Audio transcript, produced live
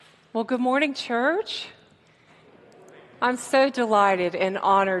Well, good morning, church. I'm so delighted and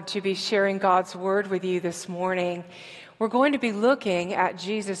honored to be sharing God's word with you this morning. We're going to be looking at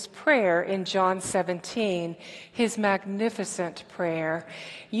Jesus' prayer in John 17, his magnificent prayer.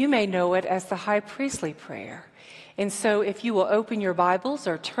 You may know it as the high priestly prayer. And so if you will open your Bibles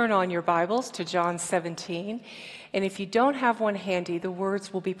or turn on your Bibles to John 17, and if you don't have one handy, the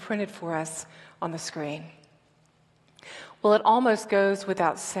words will be printed for us on the screen. Well, it almost goes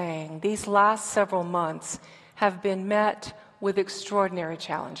without saying, these last several months have been met with extraordinary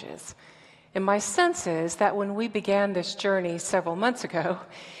challenges. And my sense is that when we began this journey several months ago,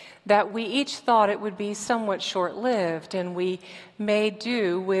 that we each thought it would be somewhat short-lived, and we made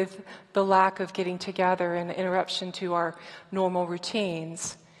do with the lack of getting together and interruption to our normal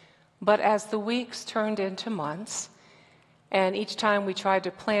routines. But as the weeks turned into months, and each time we tried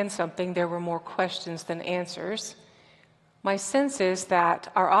to plan something, there were more questions than answers, my sense is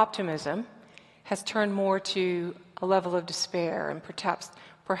that our optimism has turned more to a level of despair and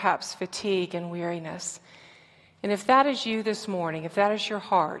perhaps fatigue and weariness. And if that is you this morning, if that is your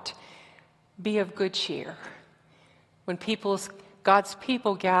heart, be of good cheer. When God's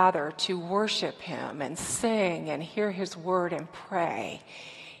people gather to worship Him and sing and hear His word and pray,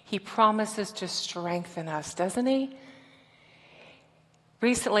 He promises to strengthen us, doesn't He?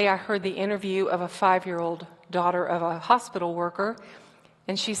 Recently, I heard the interview of a 5-year-old daughter of a hospital worker,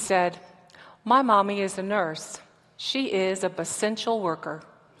 and she said, "My mommy is a nurse. She is a essential worker."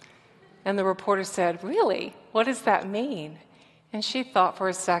 And the reporter said, "Really? What does that mean?" And she thought for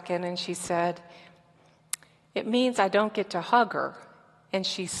a second, and she said, "It means I don't get to hug her, and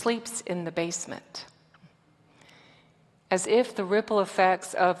she sleeps in the basement." As if the ripple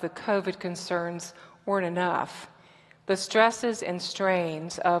effects of the COVID concerns weren't enough, the stresses and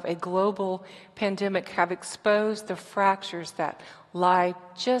strains of a global pandemic have exposed the fractures that lie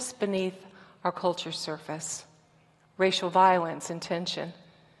just beneath our culture's surface. Racial violence and tension,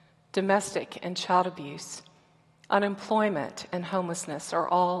 domestic and child abuse, unemployment and homelessness are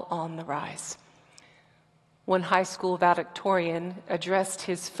all on the rise. One high school valedictorian addressed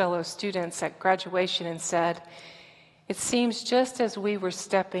his fellow students at graduation and said, "It seems just as we were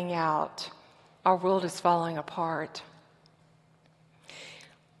stepping out, our world is falling apart."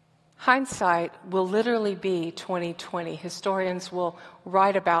 Hindsight will literally be 2020. Historians will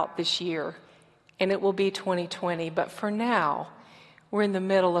write about this year, and it will be 2020. But for now, we're in the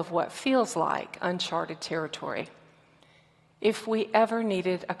middle of what feels like uncharted territory. If we ever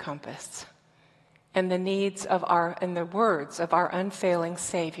needed a compass and the words of our unfailing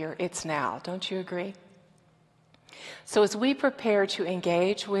Savior, it's now. Don't you agree? So as we prepare to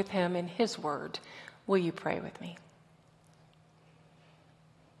engage with Him in His word, will you pray with me?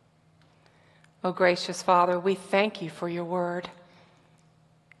 Oh, gracious Father, we thank you for your word.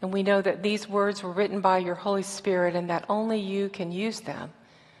 And we know that these words were written by your Holy Spirit and that only you can use them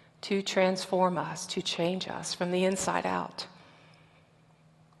to transform us, to change us from the inside out.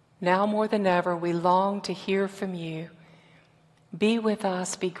 Now more than ever, we long to hear from you. Be with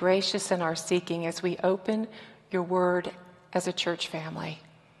us, be gracious in our seeking as we open your word as a church family.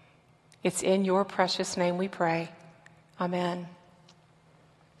 It's in your precious name we pray. Amen.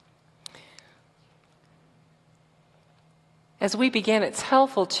 As we begin, it's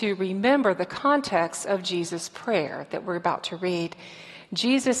helpful to remember the context of Jesus' prayer that we're about to read.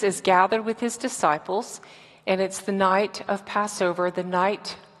 Jesus is gathered with his disciples, and it's the night of Passover, the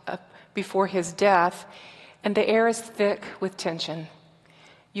night before his death, and the air is thick with tension.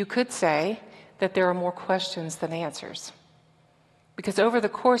 You could say that there are more questions than answers. Because over the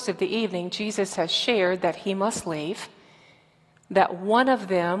course of the evening, Jesus has shared that he must leave, that one of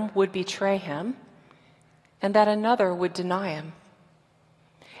them would betray him, and that another would deny him.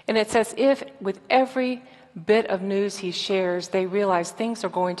 And it's as if with every bit of news he shares, they realize things are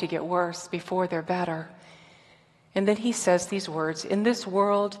going to get worse before they're better. And then he says these words, "In this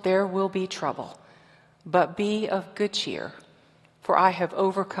world there will be trouble, but be of good cheer, for I have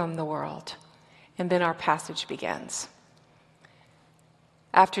overcome the world." And then our passage begins.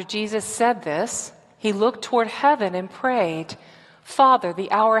 After Jesus said this, he looked toward heaven and prayed, "Father,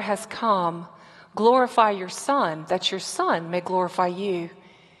 the hour has come. Glorify your Son, that your Son may glorify you.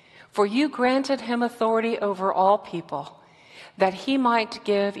 For you granted him authority over all people, that he might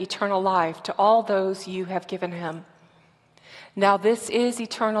give eternal life to all those you have given him. Now this is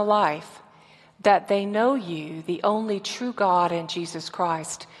eternal life, that they know you, the only true God, and Jesus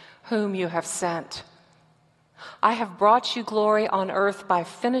Christ, whom you have sent. I have brought you glory on earth by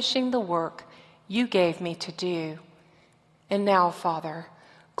finishing the work you gave me to do. And now, Father,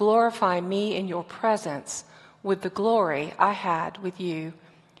 glorify me in your presence with the glory I had with you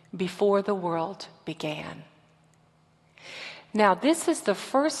before the world began. Now, this is the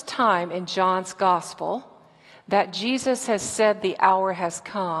first time in John's gospel that Jesus has said the hour has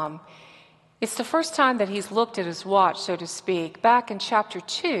come. It's the first time that he's looked at his watch, so to speak. Back in chapter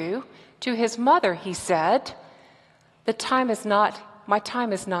 2, to his mother, he said, my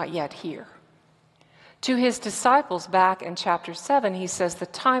time is not yet here. To his disciples back in chapter 7, he says, the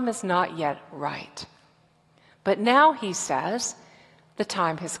time is not yet right. But now he says, the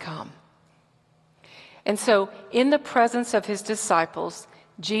time has come. And so in the presence of his disciples,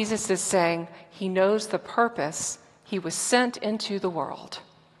 Jesus is saying he knows the purpose he was sent into the world.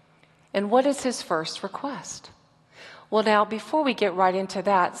 And what is his first request? Well, now, before we get right into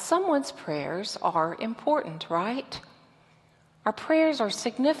that, someone's prayers are important, right? Our prayers are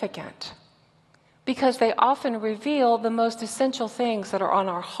significant because they often reveal the most essential things that are on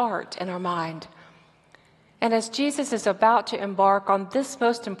our heart and our mind. And as Jesus is about to embark on this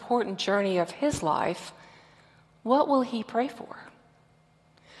most important journey of his life, what will he pray for?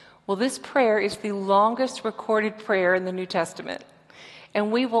 Well, this prayer is the longest recorded prayer in the New Testament,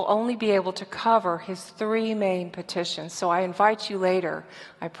 and we will only be able to cover his three main petitions. So I invite you later,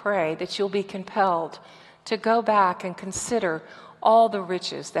 I pray, that you'll be compelled to go back and consider all the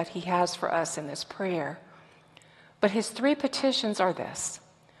riches that he has for us in this prayer. But his three petitions are this.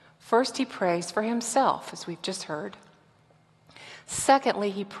 First, he prays for himself, as we've just heard. Secondly,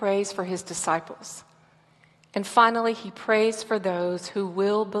 he prays for his disciples. And finally, he prays for those who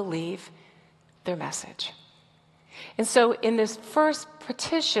will believe their message. And so in this first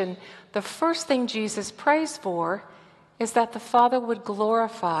petition, the first thing Jesus prays for is that the Father would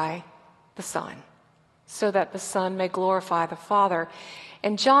glorify the Son, so that the Son may glorify the Father.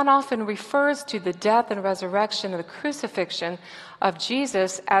 And John often refers to the death and resurrection and the crucifixion of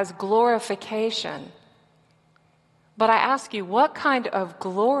Jesus as glorification. But I ask you, what kind of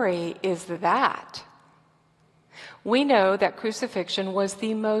glory is that? We know that crucifixion was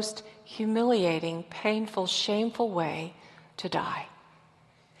the most humiliating, painful, shameful way to die.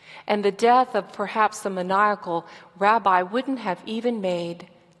 And the death of perhaps the maniacal rabbi wouldn't have even made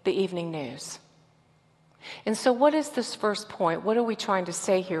the evening news. And so what is this first point? What are we trying to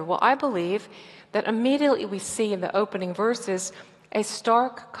say here? Well, I believe that immediately we see in the opening verses a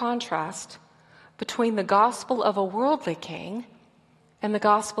stark contrast between the gospel of a worldly king and the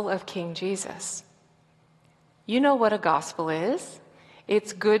gospel of King Jesus. You know what a gospel is.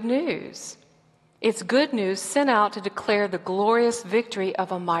 It's good news. It's good news sent out to declare the glorious victory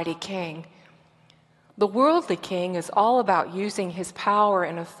of a mighty king. The worldly king is all about using his power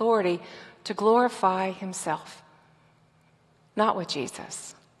and authority to glorify himself. Not with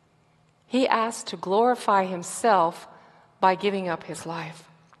Jesus. He asked to glorify himself by giving up his life.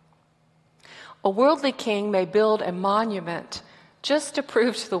 A worldly king may build a monument just to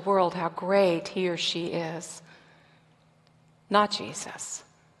prove to the world how great he or she is. Not Jesus.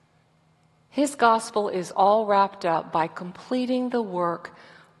 His gospel is all wrapped up by completing the work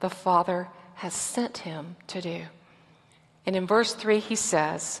the Father has sent him to do. And in verse 3 he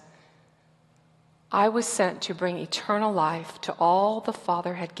says, I was sent to bring eternal life to all the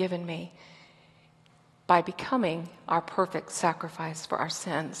Father had given me by becoming our perfect sacrifice for our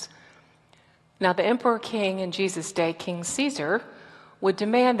sins. Now the emperor king in Jesus' day, King Caesar, would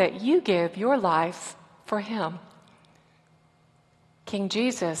demand that you give your life for him. King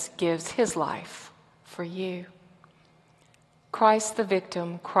Jesus gives his life for you. Christ the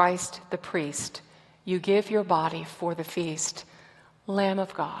victim, Christ the priest, you give your body for the feast. Lamb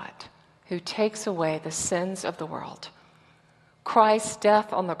of God, who takes away the sins of the world. Christ's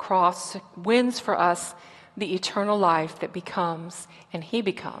death on the cross wins for us the eternal life that becomes, and he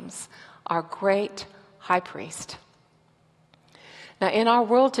becomes, our great high priest. Now, in our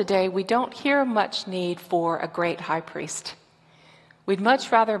world today, we don't hear much need for a great high priest. We'd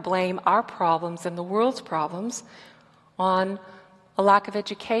much rather blame our problems and the world's problems on a lack of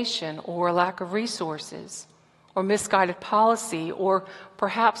education or a lack of resources or misguided policy, or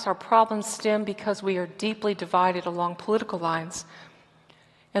perhaps our problems stem because we are deeply divided along political lines.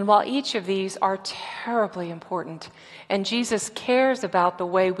 And while each of these are terribly important, and Jesus cares about the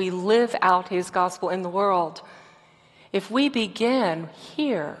way we live out his gospel in the world, if we begin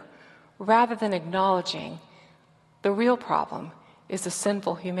here rather than acknowledging the real problem is a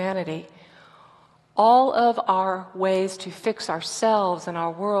sinful humanity, all of our ways to fix ourselves and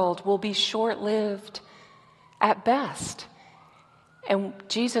our world will be short-lived at best. And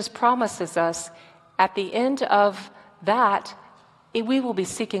Jesus promises us at the end of that, we will be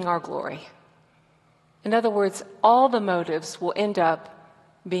seeking our glory. In other words, all the motives will end up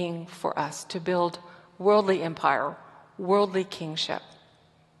being for us to build worldly empire, worldly kingship.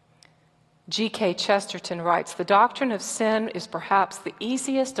 G.K. Chesterton writes, "The doctrine of sin is perhaps the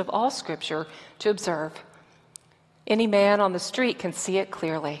easiest of all Scripture to observe. Any man on the street can see it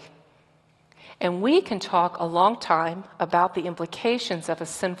clearly. And we can talk a long time about the implications of a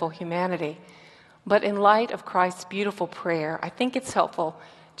sinful humanity. But in light of Christ's beautiful prayer, I think it's helpful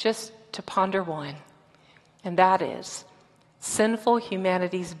just to ponder one. And that is sinful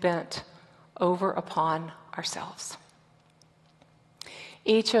humanity's bent over upon ourselves.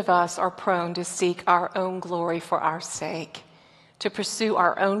 Each of us are prone to seek our own glory for our sake, to pursue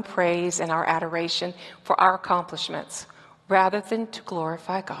our own praise and our adoration for our accomplishments, rather than to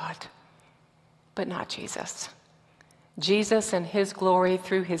glorify God. But not Jesus. Jesus and his glory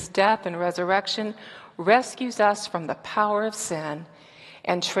through his death and resurrection rescues us from the power of sin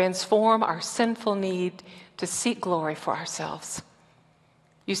and transform our sinful need to seek glory for ourselves.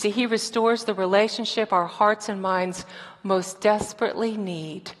 You see, he restores the relationship our hearts and minds most desperately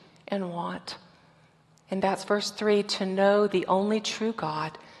need and want. And that's verse 3, to know the only true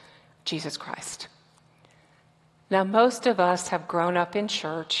God, Jesus Christ. Now, most of us have grown up in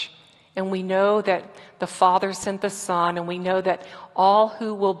church, and we know that the Father sent the Son, and we know that all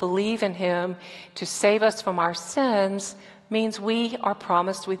who will believe in him to save us from our sins means we are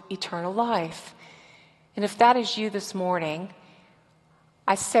promised with eternal life. And if that is you this morning,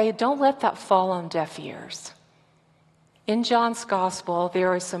 I say don't let that fall on deaf ears. In John's Gospel,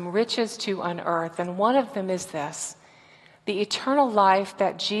 there are some riches to unearth, and one of them is this: the eternal life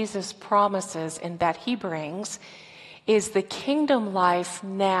that Jesus promises and that he brings is the kingdom life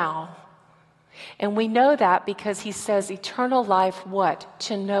now. And we know that because he says eternal life, what?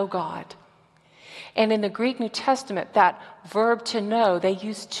 To know God. And in the Greek New Testament, that verb to know, they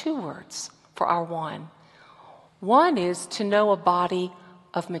use two words for our one. One is to know a body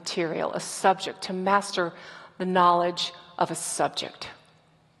of material, a subject, to master the knowledge of a subject.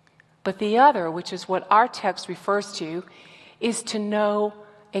 But the other, which is what our text refers to, is to know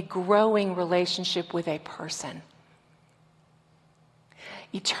a growing relationship with a person.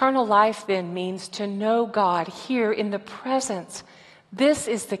 Eternal life then means to know God here in the presence. This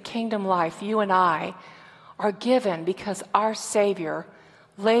is the kingdom life you and I are given because our Savior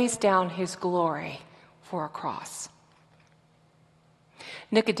lays down his glory for a cross.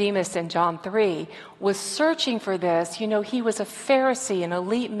 Nicodemus in John 3 was searching for this. You know, he was a Pharisee, an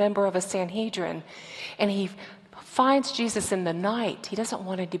elite member of a Sanhedrin, and he finds Jesus in the night. He doesn't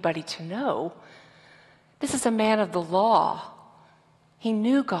want anybody to know. This is a man of the law. He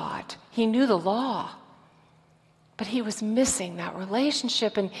knew God. He knew the law. But he was missing that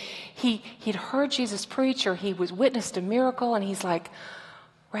relationship. And he'd heard Jesus preach, or he was witnessed a miracle, and he's like,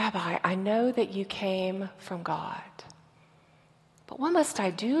 "Rabbi, I know that you came from God. But what must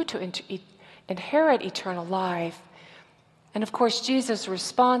I do to inherit eternal life?" And of course, Jesus'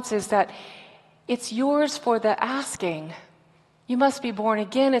 response is that it's yours for the asking. You must be born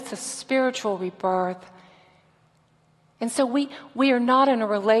again. It's a spiritual rebirth. And so we are not in a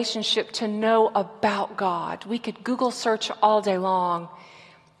relationship to know about God. We could Google search all day long.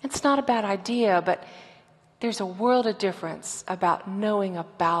 It's not a bad idea, but there's a world of difference about knowing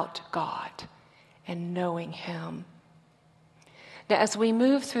about God and knowing him. Now, as we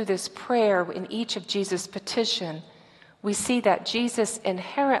move through this prayer in each of Jesus' petition, we see that Jesus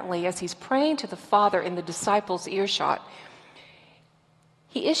inherently, as he's praying to the Father in the disciples' earshot,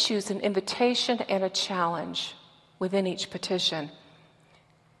 he issues an invitation and a challenge within each petition.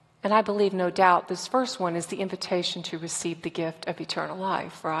 And I believe, no doubt, this first one is the invitation to receive the gift of eternal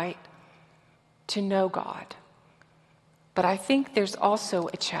life, right? To know God. But I think there's also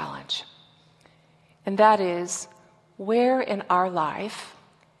a challenge. And that is, where in our life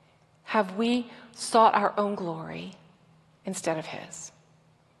have we sought our own glory instead of his?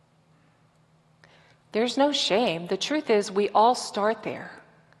 There's no shame. The truth is, we all start there.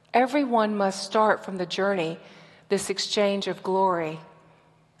 Everyone must start from the journey, this exchange of glory.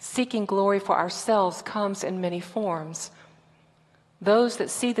 Seeking glory for ourselves comes in many forms. Those that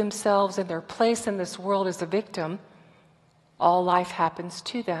see themselves in their place in this world as a victim, all life happens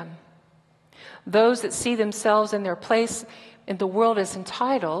to them. Those that see themselves in their place in the world as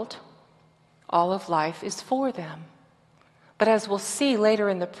entitled, all of life is for them. But as we'll see later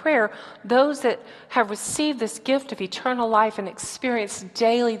in the prayer, those that have received this gift of eternal life and experience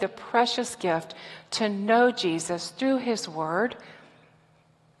daily the precious gift to know Jesus through his word,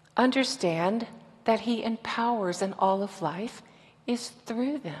 understand that he empowers, and all of life is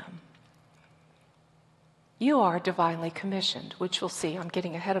through them. You are divinely commissioned, which we'll see. I'm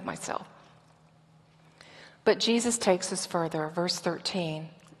getting ahead of myself. But Jesus takes us further. Verse 13.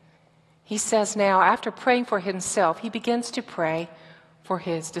 He says now, after praying for himself, he begins to pray for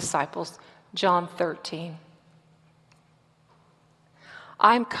his disciples, John 13.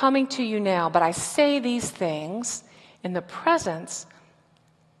 I'm coming to you now, but I say these things in the presence.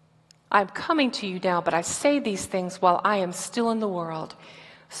 I'm coming to you now, but I say these things while I am still in the world,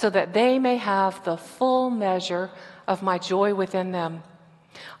 so that they may have the full measure of my joy within them.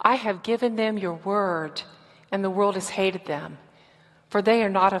 I have given them your word, and the world has hated them, for they are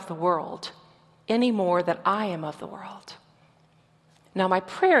not of the world, any more than I am of the world. Now my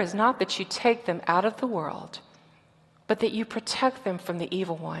prayer is not that you take them out of the world, but that you protect them from the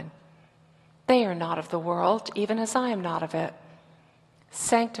evil one. They are not of the world, even as I am not of it.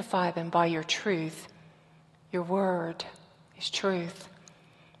 Sanctify them by your truth. Your word is truth.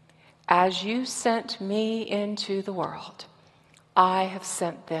 As you sent me into the world, I have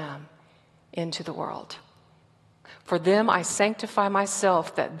sent them into the world. For them I sanctify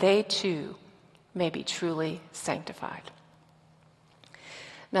myself, that they too may be truly sanctified.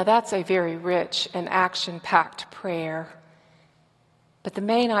 Now that's a very rich and action-packed prayer. But the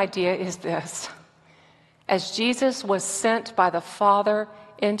main idea is this. As Jesus was sent by the Father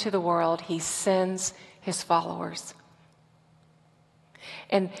into the world, he sends his followers.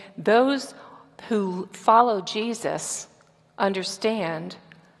 And those who follow Jesus understand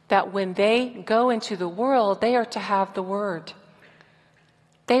that when they go into the world, they are to have the word.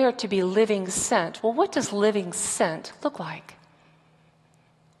 They are to be living sent. Well, what does living sent look like?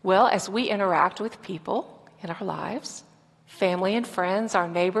 Well, as we interact with people in our lives, family and friends, our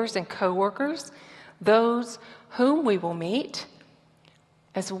neighbors and coworkers, those whom we will meet,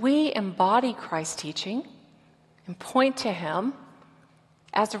 as we embody Christ's teaching and point to him,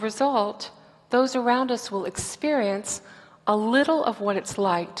 as a result, those around us will experience a little of what it's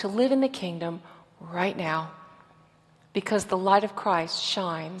like to live in the kingdom right now, because the light of Christ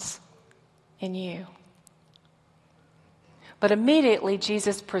shines in you. But immediately,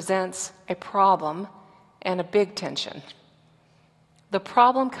 Jesus presents a problem and a big tension. The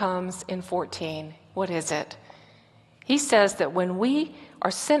problem comes in 14. What is it? He says that when we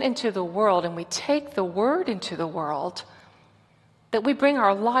are sent into the world and we take the word into the world, that we bring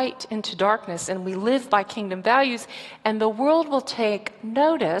our light into darkness and we live by kingdom values, and the world will take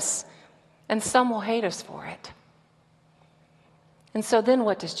notice and some will hate us for it. And so then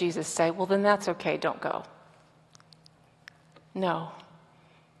what does Jesus say? Well, then that's okay, don't go. No.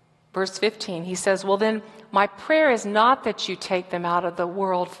 Verse 15, he says, well, then my prayer is not that you take them out of the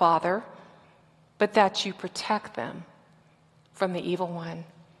world, Father, but that you protect them from the evil one.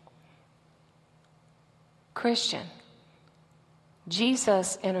 Christian,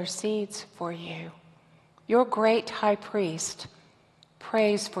 Jesus intercedes for you. Your great high priest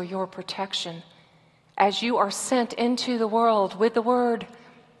prays for your protection as you are sent into the world with the word.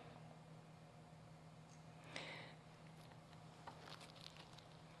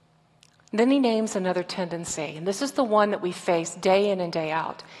 Then he names another tendency, and this is the one that we face day in and day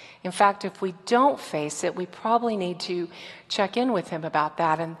out. In fact, if we don't face it, we probably need to check in with him about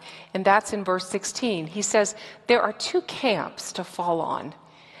that, and that's in verse 16. He says, there are two camps to fall on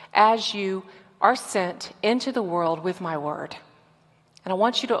as you are sent into the world with my word. And I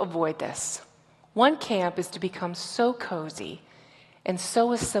want you to avoid this. One camp is to become so cozy and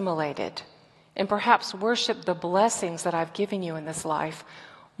so assimilated and perhaps worship the blessings that I've given you in this life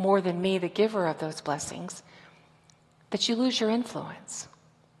more than me, the giver of those blessings, that you lose your influence.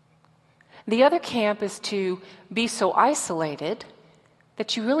 The other camp is to be so isolated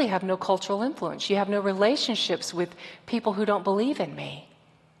that you really have no cultural influence. You have no relationships with people who don't believe in me.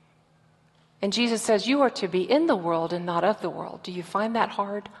 And Jesus says you are to be in the world and not of the world. Do you find that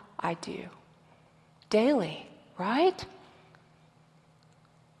hard? I do. Daily, right?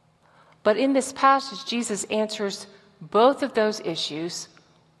 But in this passage, Jesus answers both of those issues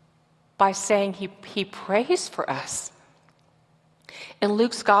by saying he prays for us. In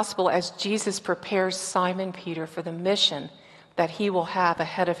Luke's gospel, as Jesus prepares Simon Peter for the mission that he will have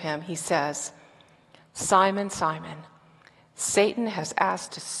ahead of him, he says, Simon, Simon, Satan has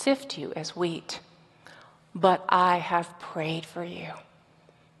asked to sift you as wheat, but I have prayed for you,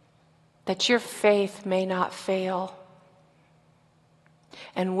 that your faith may not fail.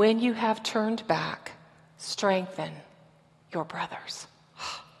 And when you have turned back, strengthen your brothers.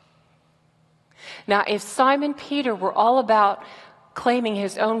 Now, if Simon Peter were all about claiming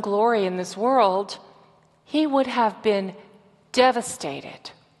his own glory in this world, he would have been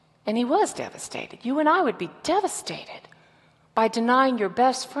devastated. And he was devastated. You and I would be devastated by denying your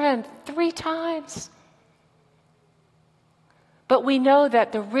best friend 3 times. But we know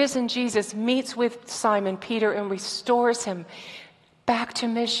that the risen Jesus meets with Simon Peter and restores him back to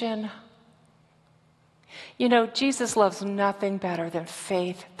mission. You know, Jesus loves nothing better than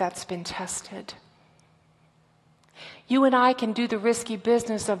faith that's been tested. You and I can do the risky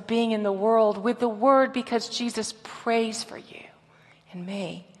business of being in the world with the Word because Jesus prays for you and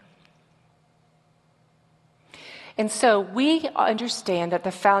me. And so we understand that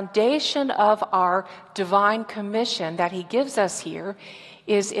the foundation of our divine commission that he gives us here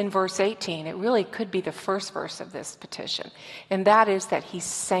is in verse 18. It really could be the first verse of this petition. And that is that he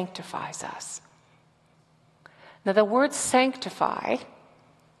sanctifies us. Now the word sanctify,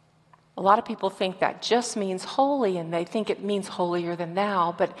 a lot of people think that just means holy, and they think it means holier than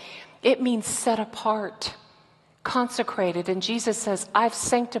thou, but it means set apart, consecrated. And Jesus says, I've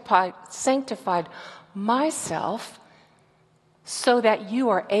sanctified myself so that you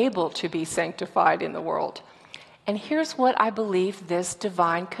are able to be sanctified in the world. And here's what I believe this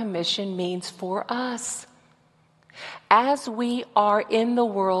divine commission means for us. As we are in the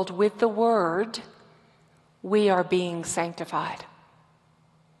world with the Word, we are being sanctified.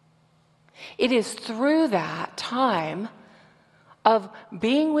 It is through that time of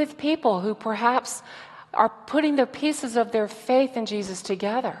being with people who perhaps are putting the pieces of their faith in Jesus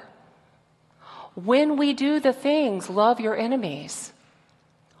together. When we do the things, love your enemies,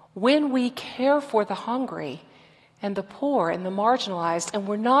 when we care for the hungry and the poor and the marginalized, and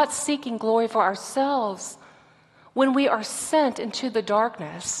we're not seeking glory for ourselves, when we are sent into the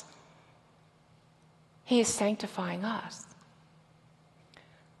darkness, he is sanctifying us.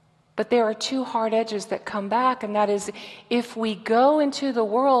 But there are two hard edges that come back, and that is if we go into the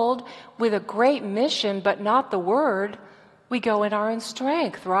world with a great mission but not the Word, we go in our own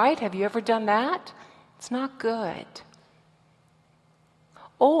strength, right? Have you ever done that? It's not good.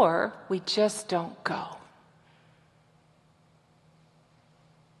 Or we just don't go.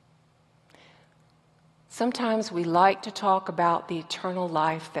 Sometimes we like to talk about the eternal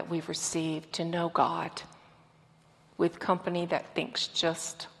life that we've received to know God with company that thinks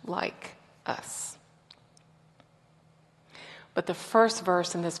just like us. But the first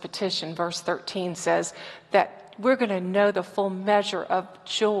verse in this petition, verse 13, says that we're going to know the full measure of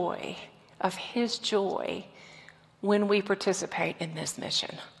joy, of his joy, when we participate in this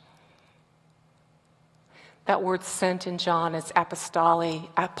mission. That word sent in John is apostoli,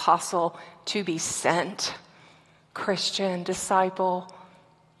 apostle, to be sent. Christian, disciple,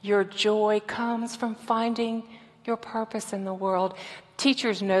 your joy comes from finding your purpose in the world.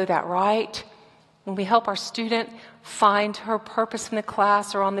 Teachers know that, right? When we help our student find her purpose in the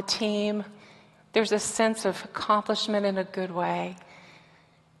class or on the team, there's a sense of accomplishment in a good way.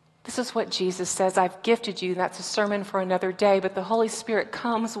 This is what Jesus says, I've gifted you. That's a sermon for another day, but the Holy Spirit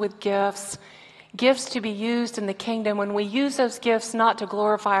comes with gifts to be used in the kingdom. When we use those gifts not to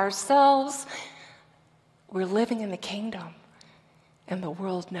glorify ourselves, we're living in the kingdom, and the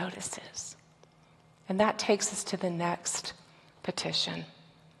world notices. And that takes us to the next petition.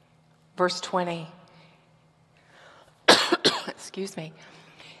 Verse 20. Excuse me.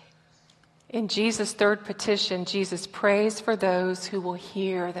 In Jesus' third petition, Jesus prays for those who will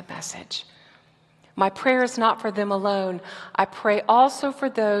hear the message. My prayer is not for them alone. I pray also for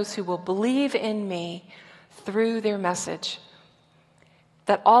those who will believe in me through their message,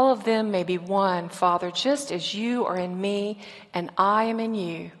 that all of them may be one, Father, just as you are in me and I am in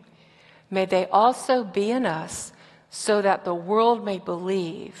you. May they also be in us, so that the world may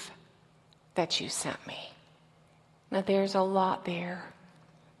believe that you sent me. Now there's a lot there.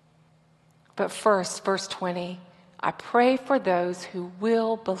 But first, verse 20, I pray for those who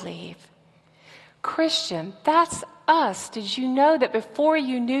will believe. Christian, that's us. Did you know that before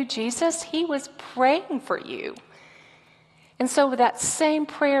you knew Jesus, he was praying for you? And so with that same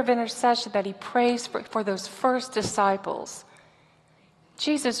prayer of intercession that he prays for those first disciples,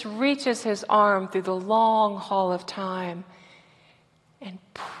 Jesus reaches his arm through the long haul of time and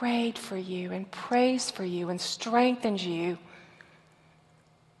prayed for you and prays for you and strengthens you.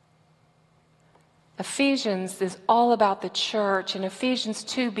 Ephesians is all about the church, and Ephesians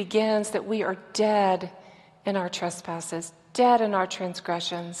 2 begins that we are dead in our trespasses, dead in our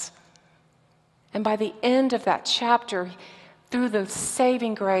transgressions. And by the end of that chapter, through the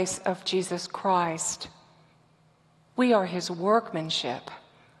saving grace of Jesus Christ, we are his workmanship,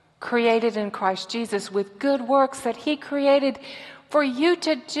 created in Christ Jesus with good works that he created for you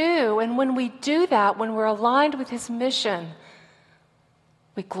to do. And when we do that, when we're aligned with his mission,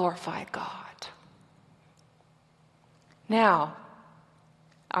 we glorify God. Now,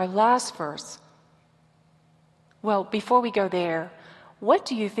 our last verse. Well, before we go there, what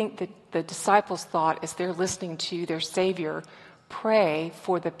do you think that the disciples thought as they're listening to their Savior pray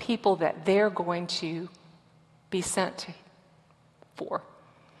for the people that they're going to be sent for?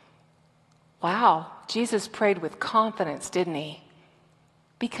 Wow, Jesus prayed with confidence, didn't he?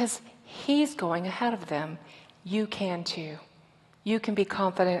 Because he's going ahead of them. You can too. You can be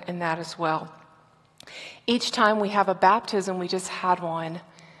confident in that as well. Each time we have a baptism, we just had one,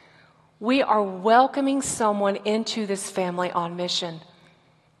 we are welcoming someone into this family on mission.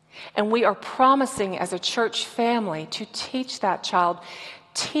 And we are promising as a church family to teach that child,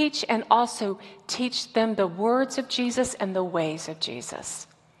 teach and also teach them the words of Jesus and the ways of Jesus.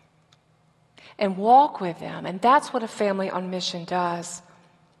 And walk with them. And that's what a family on mission does.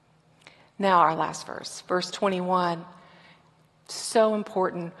 Now our last verse, verse 21. So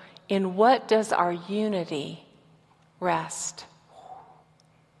important. In what does our unity rest?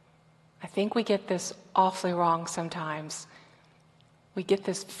 I think we get this awfully wrong sometimes. We get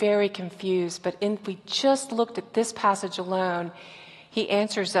this very confused, but if we just looked at this passage alone, he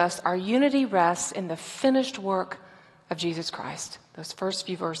answers us, our unity rests in the finished work of Jesus Christ, those first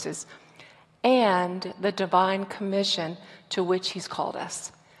few verses, and the divine commission to which he's called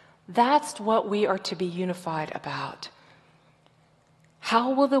us. That's what we are to be unified about.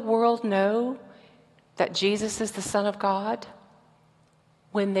 How will the world know that Jesus is the Son of God?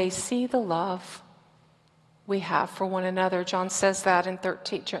 When they see the love we have for one another. John says that in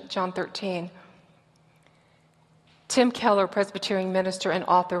John 13. Tim Keller, Presbyterian minister and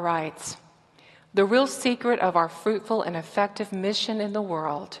author, writes, "The real secret of our fruitful and effective mission in the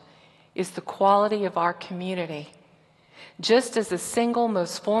world is the quality of our community. Just as the single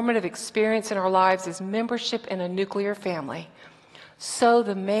most formative experience in our lives is membership in a nuclear family, so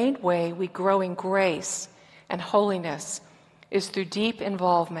the main way we grow in grace and holiness is through deep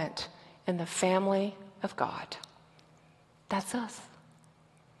involvement in the family of God." That's us.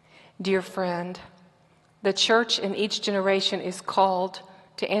 Dear friend, the church in each generation is called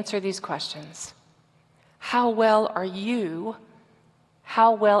to answer these questions. How well are you,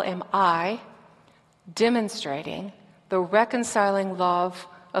 how well am I demonstrating the reconciling love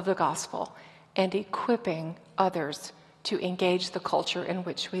of the gospel and equipping others to engage the culture in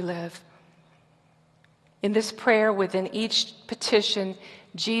which we live? In this prayer, within each petition,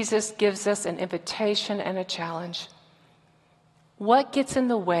 Jesus gives us an invitation and a challenge. What gets in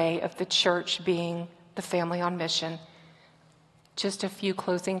the way of the church being the family on mission? Just a few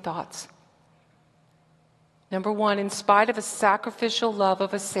closing thoughts. Number one, in spite of a sacrificial love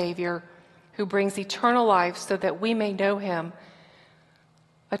of a Savior who brings eternal life so that we may know him,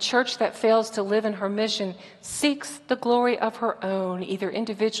 a church that fails to live in her mission seeks the glory of her own, either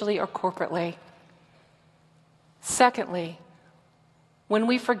individually or corporately. Secondly, when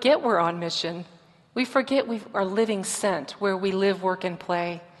we forget we're on mission, we forget we are living sent where we live, work, and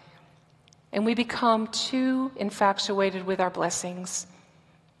play. And we become too infatuated with our blessings.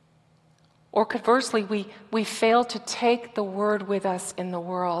 Or conversely, we fail to take the word with us in the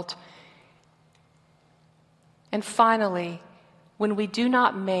world. And finally, when we do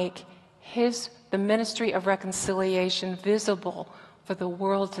not make the ministry of reconciliation visible for the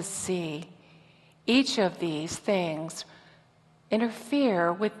world to see, each of these things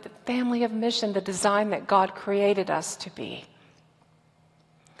interfere with the family of mission, the design that God created us to be.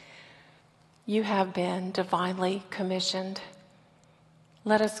 You have been divinely commissioned.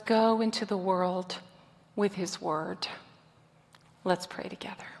 Let us go into the world with his word. Let's pray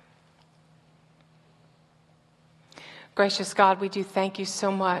together. Gracious God, we do thank you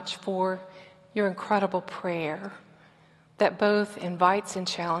so much for your incredible prayer that both invites and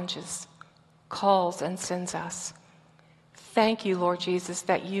challenges, calls and sends us. Thank you, Lord Jesus,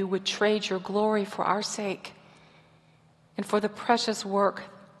 that you would trade your glory for our sake and for the precious work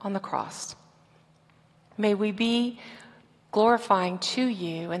on the cross. May we be glorifying to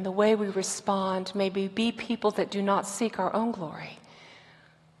you in the way we respond. May we be people that do not seek our own glory,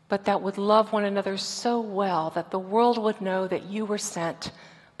 but that would love one another so well that the world would know that you were sent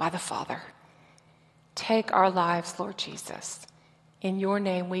by the Father. Take our lives, Lord Jesus. In your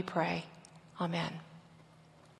name we pray. Amen.